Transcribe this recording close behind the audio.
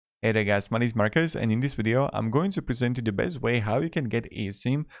Hey there guys, my name is Marcus, and in this video I'm going to present you the best way how you can get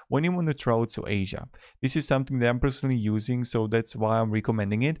eSIM when you want to travel to Asia. This is something that I'm personally using, so that's why I'm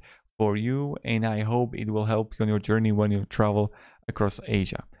recommending it for you, and I hope it will help you on your journey when you travel across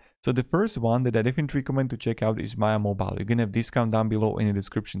Asia. So the first one that I definitely recommend to check out is Maya Mobile. You're gonna have discount down below in the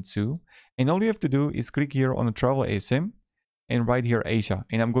description too, and all you have to do is click here on a travel eSIM and right here Asia,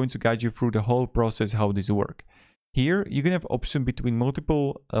 and I'm going to guide you through the whole process how this works. Here, you're going to have option between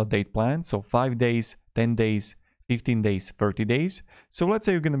multiple date plans, so 5 days, 10 days, 15 days, 30 days. So let's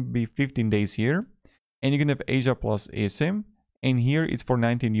say you're going to be 15 days here, and you're going to have Asia plus eSIM, and here it's for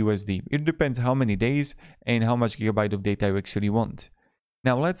 19 USD. It depends how many days and how much gigabyte of data you actually want.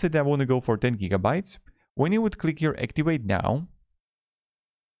 Now, let's say that I want to go for 10 gigabytes. When you would click here, activate now,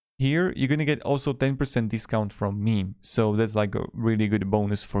 here you're going to get also 10% discount from me. So that's like a really good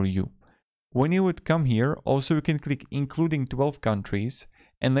bonus for you. When you would come here, also you can click including 12 countries,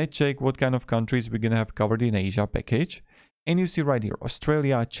 and let's check what kind of countries we're gonna have covered in Asia package. And you see right here,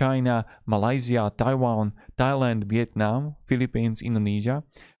 Australia, China, Malaysia, Taiwan, Thailand, Vietnam, Philippines, Indonesia.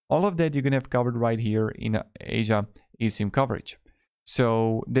 All of that you're gonna have covered right here in Asia eSIM coverage.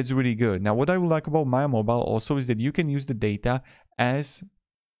 So that's really good. Now, what I would like about Maya Mobile also is that you can use the data as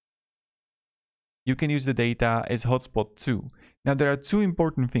hotspot too. Now, there are two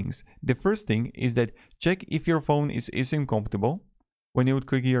important things. The first thing is that check if your phone is eSIM compatible. When you would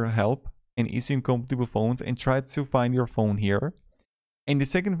click here, help, and eSIM compatible phones, and try to find your phone here. And the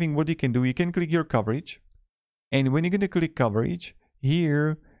second thing, what you can do, you can click your coverage. And when you're going to click coverage,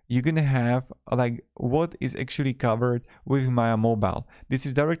 here, you're going to have like what is actually covered with Maya Mobile. This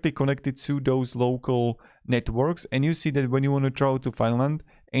is directly connected to those local networks. And you see that when you want to travel to Finland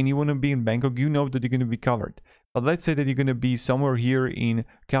and you want to be in Bangkok, you know that you're going to be covered. But let's say that you're going to be somewhere here in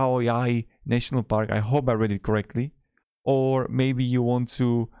Khao Yai National Park. I hope I read it correctly. Or maybe you want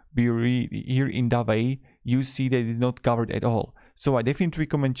to be here in Davao. You see that it's not covered at all. So I definitely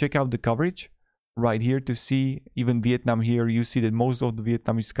recommend check out the coverage right here to see. Even Vietnam here, you see that most of the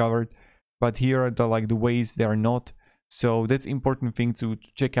Vietnam is covered. But here are the ways they are not. So that's important thing to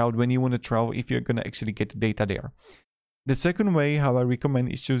check out when you want to travel if you're going to actually get the data there. The second way how I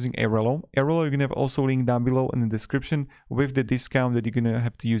recommend is choosing Airalo. Airalo, you're going to have also link down below in the description with the discount that you're going to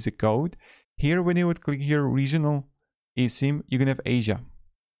have to use a code. Here, when you would click here, regional eSIM, you're going to have Asia.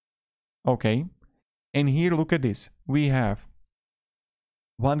 Okay. And here, look at this. We have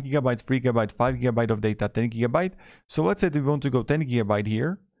 1 gigabyte, 3 gigabyte, 5 gigabyte of data, 10 gigabyte. So let's say that we want to go 10 gigabyte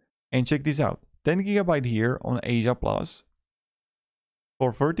here. And check this out. 10 gigabyte here on Asia Plus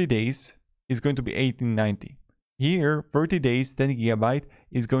for 30 days is going to be $18.90. Here, 30 days, 10 gigabyte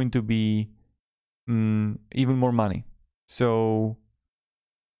is going to be even more money. So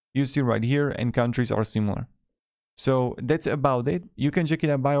you see right here, and countries are similar. So that's about it. You can check it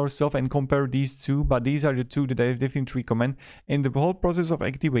out by yourself and compare these two, but these are the two that I definitely recommend. And the whole process of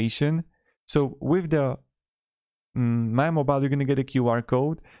activation. So with the Maya Mobile, you're going to get a QR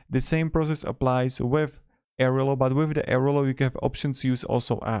code. The same process applies with Airalo, but with the Airalo, you can have options to use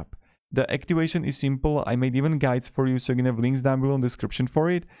also app. The activation is simple. I made even guides for you, so you can have links down below in the description for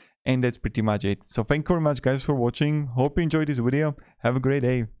it. And that's pretty much it. So thank you very much guys for watching. Hope you enjoyed this video. Have a great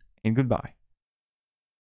day and goodbye.